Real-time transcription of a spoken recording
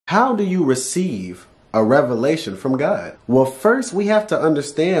How do you receive a revelation from God? Well, first we have to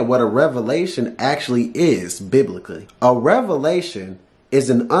understand what a revelation actually is biblically. A revelation is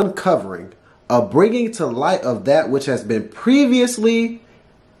an uncovering, a bringing to light of that which has been previously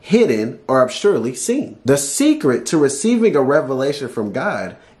hidden or obscurely seen. The secret to receiving a revelation from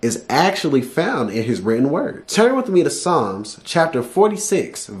God is actually found in his written word. Turn with me to Psalms chapter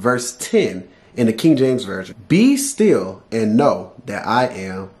 46, verse 10 in the King James Version. Be still and know that I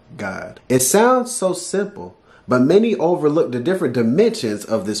am God. It sounds so simple, but many overlook the different dimensions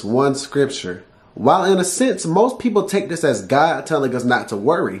of this one scripture. While in a sense, most people take this as God telling us not to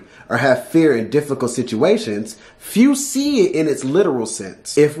worry or have fear in difficult situations, few see it in its literal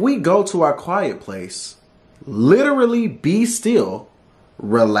sense. If we go to our quiet place, literally be still,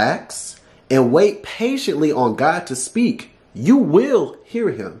 relax, and wait patiently on God to speak, you will hear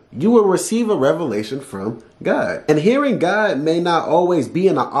him. You will receive a revelation from God. And hearing God may not always be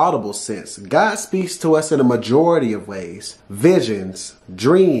in an audible sense. God speaks to us in a majority of ways. Visions,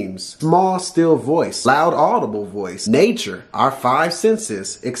 dreams, small still voice, loud audible voice, nature, our five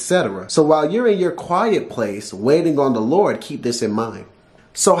senses, etc. So while you're in your quiet place waiting on the Lord, keep this in mind.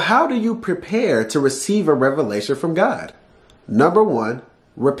 So how do you prepare to receive a revelation from God? Number one,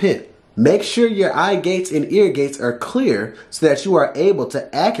 repent. Make sure your eye gates and ear gates are clear so that you are able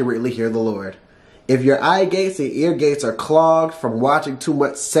to accurately hear the Lord. If your eye gates and ear gates are clogged from watching too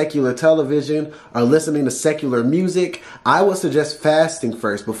much secular television or listening to secular music, I would suggest fasting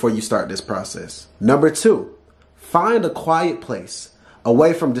first before you start this process. Number two, find a quiet place,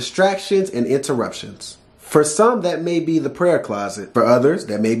 away from distractions and interruptions. For some, that may be the prayer closet. For others,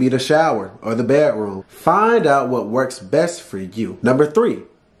 that may be the shower or the bedroom. Find out what works best for you. Number three,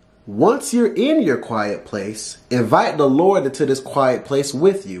 once you're in your quiet place, invite the Lord into this quiet place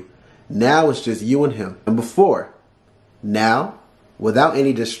with you. Now it's just you and him. Number four, now, without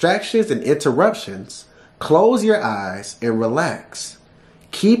any distractions and interruptions, close your eyes and relax.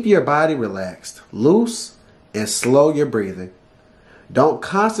 Keep your body relaxed, loose, and slow your breathing. Don't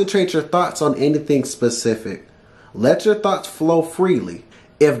concentrate your thoughts on anything specific. Let your thoughts flow freely.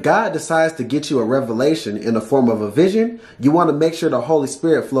 If God decides to get you a revelation in the form of a vision, you want to make sure the Holy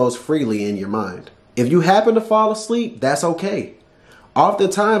Spirit flows freely in your mind. If you happen to fall asleep, that's okay.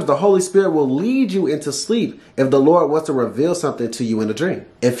 Oftentimes, the Holy Spirit will lead you into sleep if the Lord wants to reveal something to you in a dream.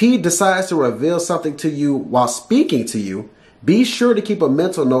 If he decides to reveal something to you while speaking to you, be sure to keep a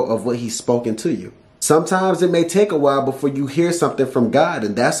mental note of what he's spoken to you. Sometimes it may take a while before you hear something from God,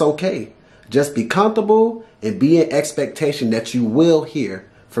 and that's okay. Just be comfortable and be in expectation that you will hear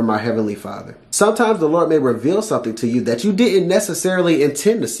from our Heavenly Father. Sometimes the Lord may reveal something to you that you didn't necessarily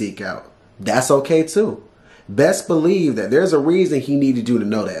intend to seek out. That's okay too. Best believe that there's a reason he needed you to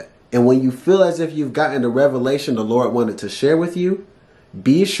know that. And when you feel as if you've gotten the revelation the Lord wanted to share with you,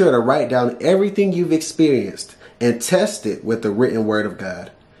 be sure to write down everything you've experienced and test it with the written word of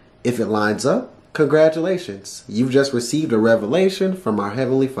God. If it lines up, congratulations. You've just received a revelation from our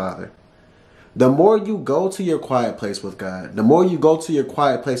Heavenly Father. The more you go to your quiet place with God, the more you go to your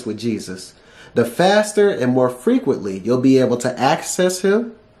quiet place with Jesus, the faster and more frequently you'll be able to access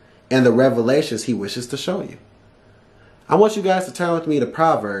him and the revelations he wishes to show you. I want you guys to turn with me to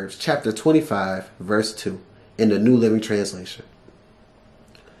Proverbs chapter 25, verse 2 in the New Living Translation.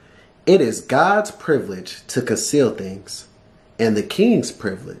 It is God's privilege to conceal things and the king's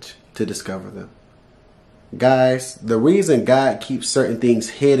privilege to discover them. Guys, the reason God keeps certain things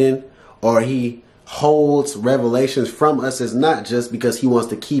hidden or he holds revelations from us is not just because he wants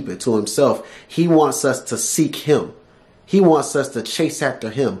to keep it to himself. He wants us to seek him. He wants us to chase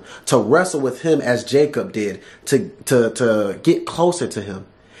after him, to wrestle with him as Jacob did, to get closer to him.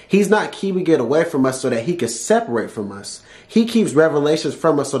 He's not keeping it away from us so that he can separate from us. He keeps revelations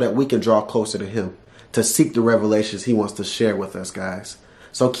from us so that we can draw closer to him, to seek the revelations he wants to share with us, guys.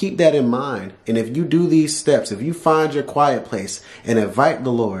 So keep that in mind. And if you do these steps, if you find your quiet place and invite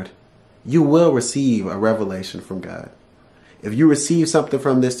the Lord, you will receive a revelation from God. If you receive something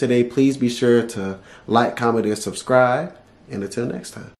from this today, please be sure to like, comment, and subscribe. And until next time.